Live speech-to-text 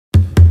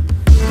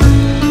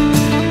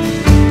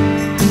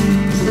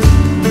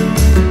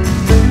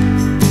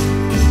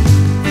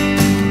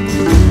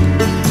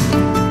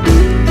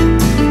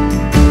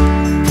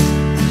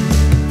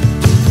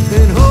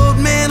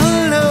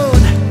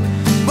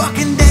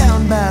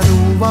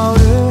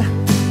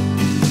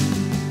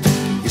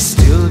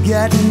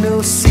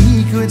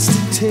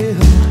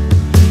tell.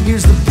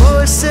 Here's the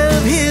voice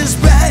of his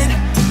bride,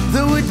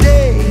 though her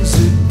days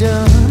are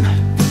done.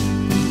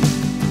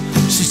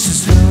 She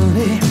says,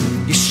 honey,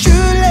 you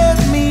sure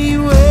love me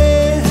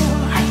well.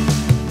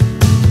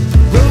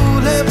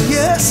 Roll up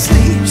your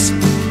sleeves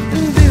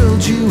and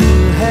build you a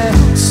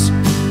house.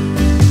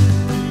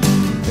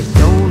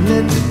 Don't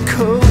let the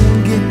cold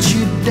get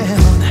you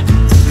down.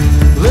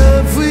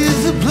 Love with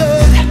the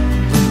blood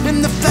and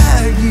the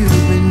fire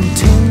you've been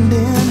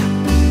tending.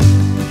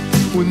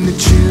 When the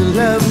chill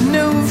of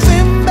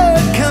November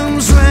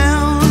comes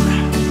round,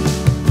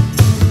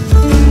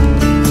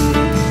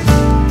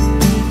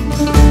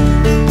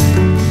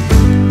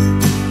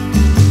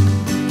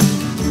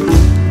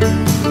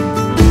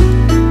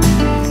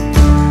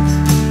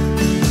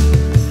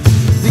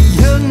 the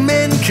young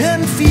man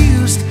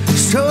confused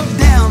strolled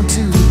down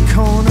to the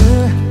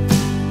corner,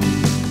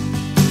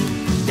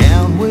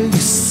 down where you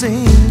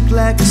sink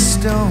like a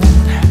stone,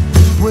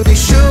 where they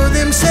show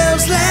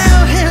themselves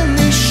loud and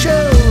they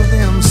show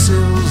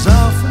themselves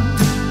often.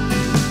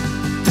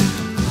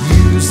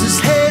 Use his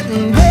head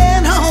and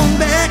ran on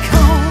back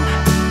home.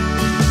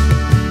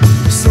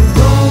 So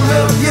roll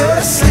up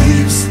your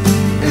sleeves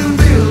and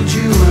build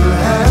you a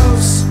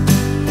house.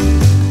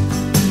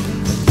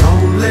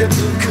 Don't let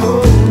the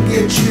cold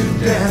get you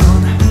down.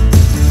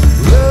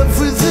 Love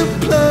with the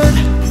blood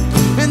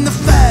and the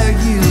fire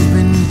you've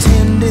been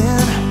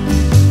tending.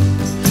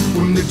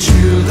 When the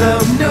chill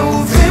of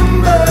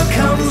November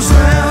comes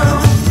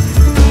round,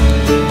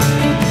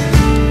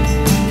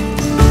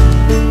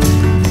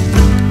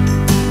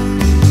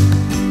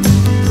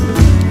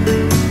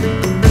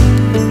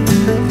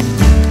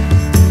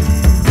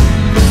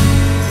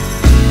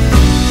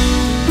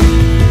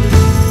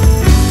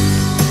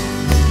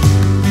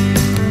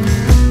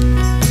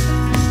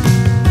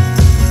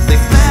 they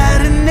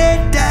fight and they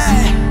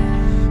die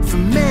for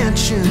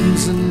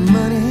mansions and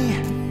money.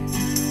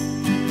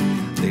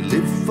 They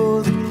live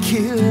for the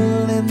kill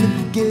and the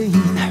gain.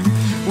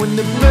 When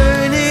they're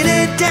burning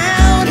it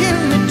down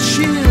in the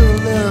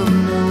chill of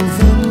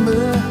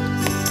November,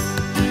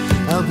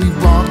 I'll be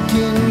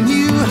walking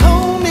you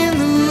home in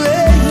the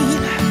rain.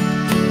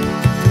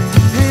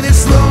 And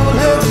it's roll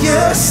up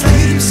your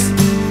sleeves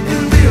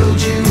and build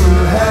you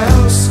a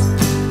house.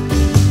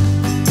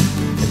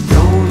 And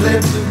don't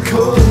let the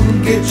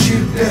cold get you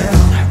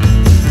down.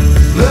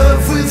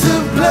 Love with the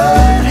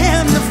blood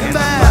and the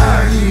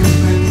fire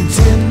you've been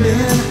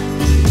tending.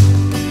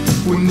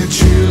 When the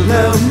chill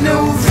of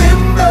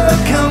November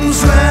comes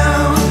round,